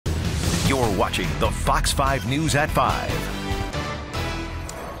You're watching the Fox 5 News at 5.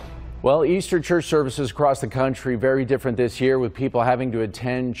 Well, Easter church services across the country very different this year, with people having to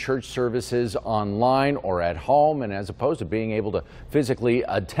attend church services online or at home, and as opposed to being able to physically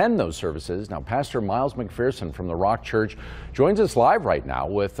attend those services. Now, Pastor Miles McPherson from the Rock Church joins us live right now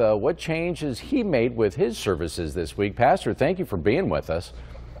with what changes he made with his services this week. Pastor, thank you for being with us.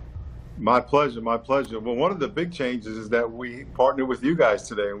 My pleasure, my pleasure. Well, one of the big changes is that we partnered with you guys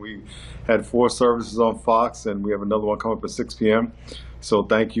today, and we had 4 services on Fox, and we have another one coming up at 6 p.m. So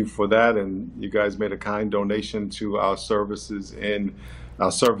thank you for that, and you guys made a kind donation to our services in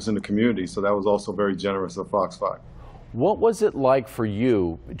our service in the community. So that was also very generous of Fox 5. What was it like for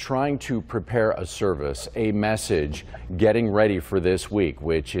you trying to prepare a service, a message, getting ready for this week,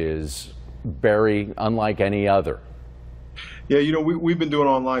 which is very unlike any other? Yeah, you know, we've been doing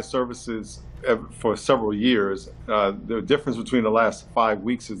online services for several years. The difference between the last 5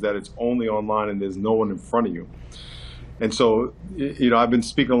 weeks is that it's only online and there's no one in front of you. And so, you know, I've been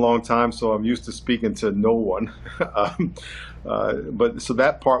speaking a long time, so I'm used to speaking to no one. But so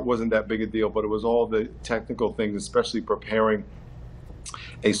that part wasn't that big a deal, but it was all the technical things, especially preparing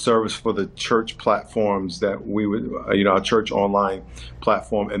a service for the church platforms that we would, you know, our church online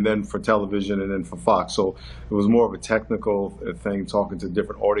platform, and then for television, and then for Fox. So it was more of a technical thing, talking to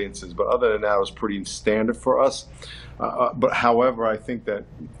different audiences. But other than that, it was pretty standard for us. But however, I think that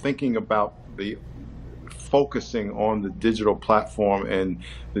thinking about the focusing on the digital platform and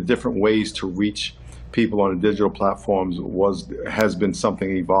the different ways to reach people on the digital platforms has been something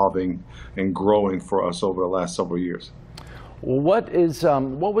evolving and growing for us over the last several years. What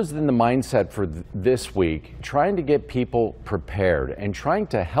was in the mindset for this week, trying to get people prepared and trying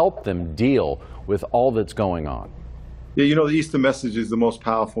to help them deal with all that's going on? Yeah, you know, the Easter message is the most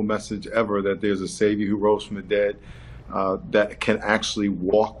powerful message ever, that there's a Savior who rose from the dead that can actually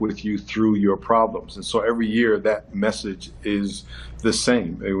walk with you through your problems. And so every year that message is the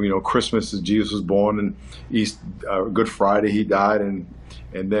same. You know, Christmas is Jesus was born, and Good Friday he died, and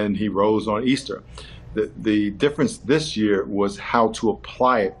then he rose on Easter. The difference this year was how to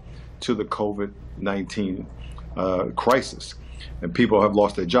apply it to the COVID-19 crisis. And people have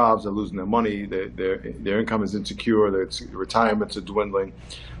lost their jobs, they're losing their money, their income is insecure, their retirements are dwindling,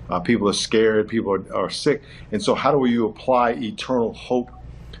 people are scared, people are sick. And so how do you apply eternal hope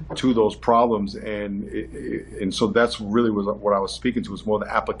to those problems? And so that's really what I was speaking to, was more the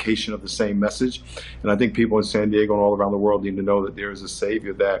application of the same message. And I think people in San Diego and all around the world need to know that there is a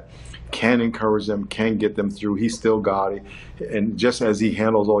Savior that can encourage them, can get them through. He's still God. And just as he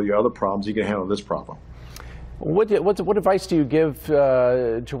handles all your other problems, he can handle this problem. What advice do you give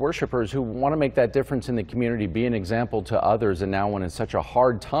to worshipers who want to make that difference in the community, be an example to others, and now when it's such a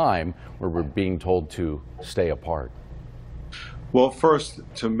hard time where we're being told to stay apart? Well, first,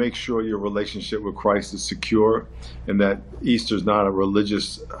 to make sure your relationship with Christ is secure, and that Easter is not a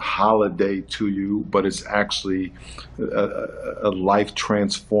religious holiday to you, but it's actually a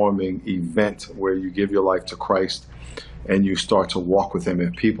life-transforming event where you give your life to Christ and you start to walk with him.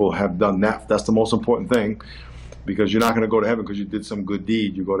 If people have done that, that's the most important thing, because you're not going to go to heaven because you did some good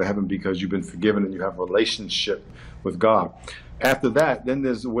deed. You go to heaven because you've been forgiven and you have a relationship with God. After that, then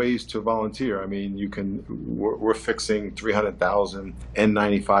there's ways to volunteer. I mean, we're fixing 300,000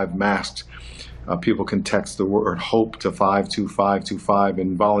 N95 masks. People can text the word HOPE to 52525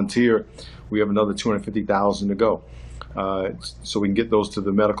 and volunteer. We have another 250,000 to go. So we can get those to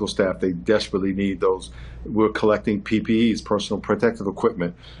the medical staff. They desperately need those. We're collecting PPEs, personal protective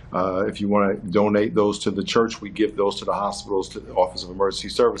equipment. If you want to donate those to the church, we give those to the hospitals, to the Office of Emergency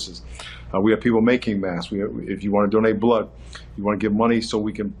Services. We have people making masks. If you want to donate blood, you want to give money so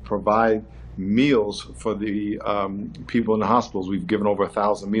we can provide meals for the people in the hospitals. We've given over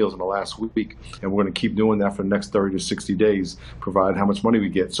 1,000 meals in the last week, and we're going to keep doing that for the next 30 to 60 days, provide how much money we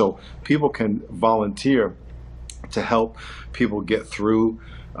get. So people can volunteer to help people get through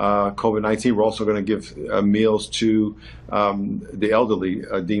COVID-19. We're also going to give meals to the elderly.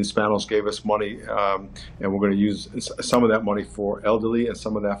 Dean Spanos gave us money, and we're going to use some of that money for elderly and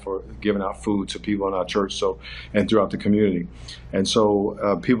some of that for giving out food to people in our church, and throughout the community. And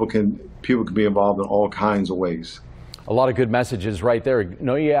so people can be involved in all kinds of ways. A lot of good messages right there. I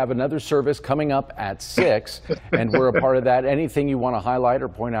know you have another service coming up at 6, and we're a part of that. Anything you want to highlight or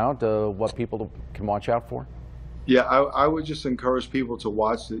point out what people can watch out for? Yeah, I would just encourage people to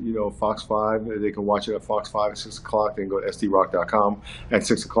watch, Fox 5. They can watch it at Fox 5 at 6 o'clock. They can go to sdrock.com at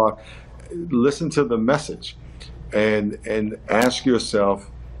 6 o'clock. Listen to the message and ask yourself,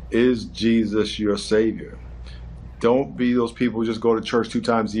 is Jesus your Savior? Don't be those people who just go to church 2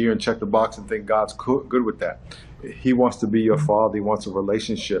 times a year and check the box and think God's good with that. He wants to be your father. He wants a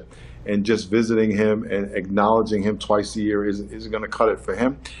relationship. And just visiting him and acknowledging him twice a year isn't going to cut it for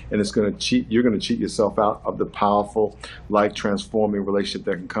him. And it's going to you're going to cheat yourself out of the powerful, life-transforming relationship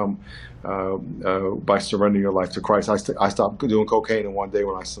that can come by surrendering your life to Christ. I stopped doing cocaine in one day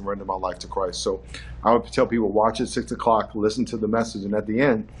when I surrendered my life to Christ. So I would tell people, watch at 6 o'clock, listen to the message, and at the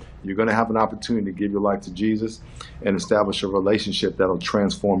end, you're going to have an opportunity to give your life to Jesus and establish a relationship that'll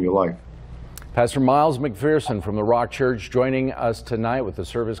transform your life. Pastor Miles McPherson from the Rock Church joining us tonight with the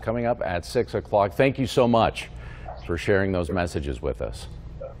service coming up at 6 o'clock. Thank you so much for sharing those messages with us.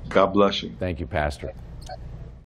 God bless you. Thank you, Pastor.